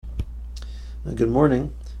Good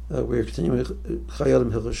morning. We're continuing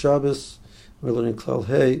Chayadim Hilchos Shabbos. We're learning Klal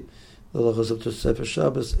Hey, the halachos of Tosefes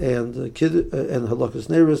Shabbos, and Halachos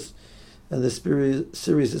Neiros. And this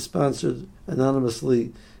series is sponsored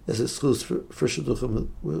anonymously as exclusive for shidduchim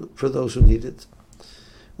for those who need it.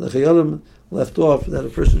 The Chayadim left off that a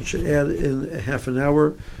person should add in a half an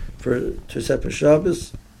hour for Tosefes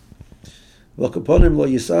Shabbos. V'kaponim lo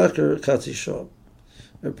yisacher chatzi shah.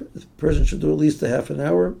 A person should do at least a half an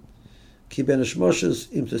hour. Ki ben hashmoshes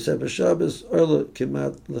im Tosefes Shabbos orla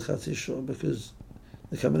kimat lechatzi shah, because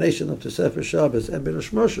the combination of Tosefes Shabbos and ben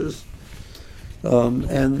hashmoshes,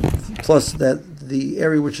 and plus that the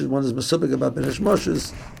area which is one is mesubik about ben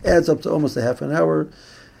hashmoshes adds up to almost a half an hour.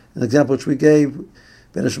 An example which we gave,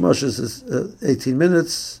 ben hashmoshes is 18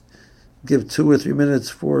 minutes. Give 2 or 3 minutes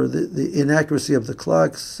for the inaccuracy of the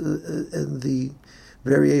clocks and the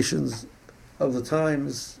variations of the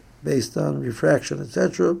times based on refraction,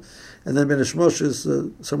 etc. And then Ben Hashmosh is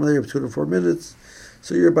somewhere there of 2 to 4 minutes.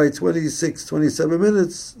 So you're by 26, 27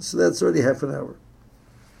 minutes, so that's already half an hour.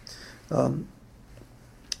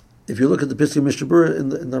 If you look at the Piskei Mishabura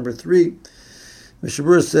in number 3,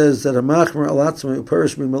 Mishabura says that a machmer alatzma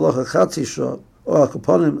uparish mi malacha chatzi shah or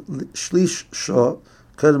akaponim shlish shah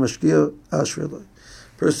kadam mashkia ashvela.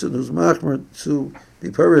 Person who's machmer to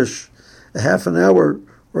be parish a half an hour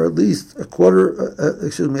or at least a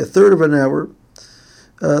third of an hour,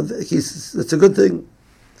 it's a good thing.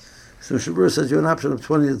 So Shabur says you have an option of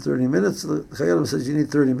 20 to 30 minutes. The Chayadim says you need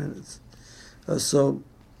 30 minutes. So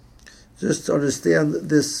just to understand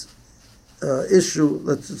this issue,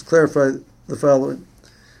 let's just clarify the following.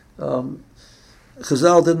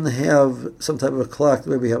 Chazal didn't have some type of a clock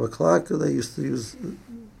the way we have a clock. They used to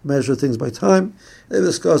measure things by time. They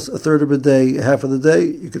discuss a third of a day, half of the day.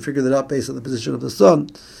 You could figure that out based on the position of the sun.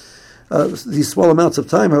 These small amounts of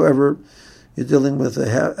time, however, you're dealing with a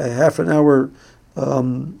half an hour,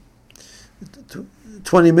 20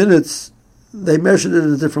 minutes. They measured it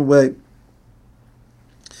in a different way.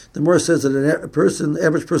 The Gemara says that an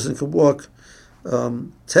average person can walk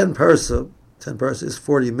 10 parsa. 10 parsa is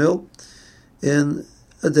 40 mil in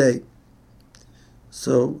a day.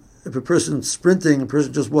 So if a person's sprinting, a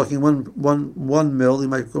person just walking one mil, he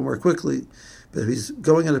might go more quickly. But if he's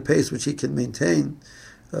going at a pace which he can maintain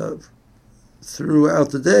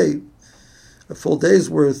throughout the day, a full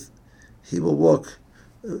day's worth, he will walk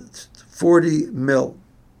 40 mil,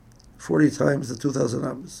 40 times the 2,000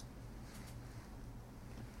 amos.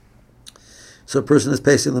 So a person is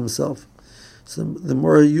pacing himself. So the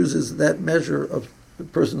more he uses that measure of the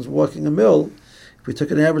person's walking a mil, if we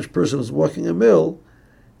took an average person who's walking a mil,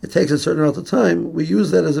 it takes a certain amount of time. We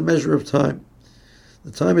use that as a measure of time.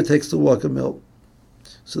 The time it takes to walk a mil.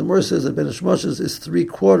 So the Gemara says that Ben Hashmoshes is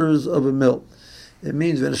 3/4 of a mil. It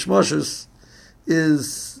means Ben Hashmoshes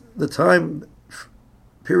is the time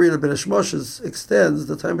period of Ben Hashmoshes extends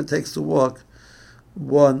the time it takes to walk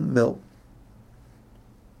 1 mil.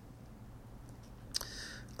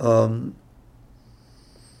 How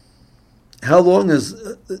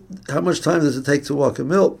much time does it take to walk a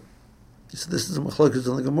mil? So this is a machlokes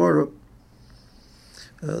in the Gemara.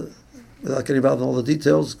 Without getting involved in all the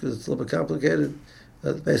details, because it's a little bit complicated.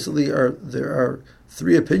 Basically, there are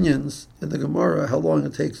 3 opinions in the Gemara how long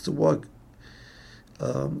it takes to walk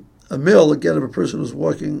a mil. Again, if a person was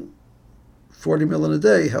walking 40 mil in a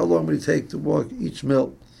day, how long would it take to walk each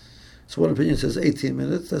mil? So one opinion says 18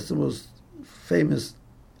 minutes. That's the most famous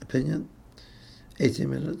opinion, 18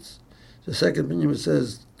 minutes. The second opinion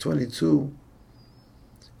says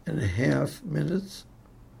 22.5 minutes.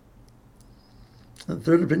 And the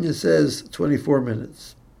third opinion says 24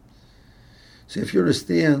 minutes. So if you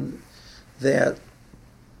understand that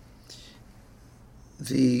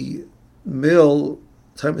the mil,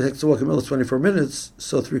 time it takes to walk a mil is 24 minutes,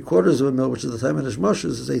 so 3/4 of a mil, which is the time in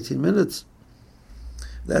Hashmoshes, is 18 minutes.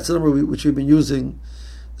 That's the number which we've been using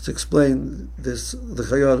to explain the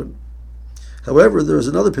Chayadim. However, there is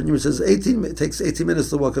another opinion which says it takes 18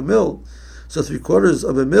 minutes to walk a mil. So 3/4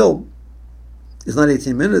 of a mil is not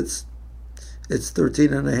 18 minutes, it's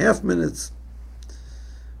 13.5 minutes.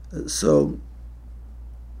 So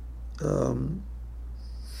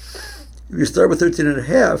if you start with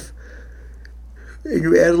 13.5, and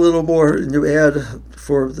you add a little more, and you add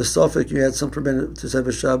for the suffix, you add some per minute to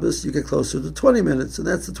Tosefes Shabbos, you get closer to 20 minutes, and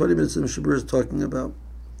that's the 20 minutes that Mishabur is talking about.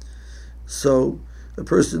 So a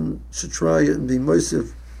person should try and be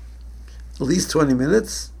moisif at least 20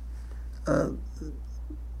 minutes. The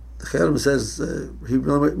Chayadim says he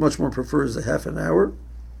really much more prefers a half an hour.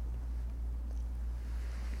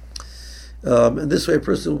 And this way a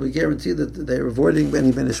person will be guaranteed that they're avoiding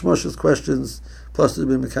any Ben Ishmoshes questions, plus they'll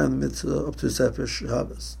be Mekayim the mitzvah up to Tosefes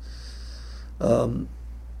Shabbos. We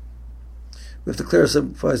have to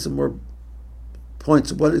clarify some more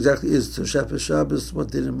points of what exactly is Tosefes Shabbos, what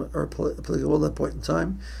dinim are applicable at that point in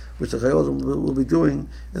time, which the Chayodim will be doing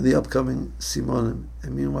in the upcoming Simanim.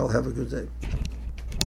 And meanwhile, have a good day.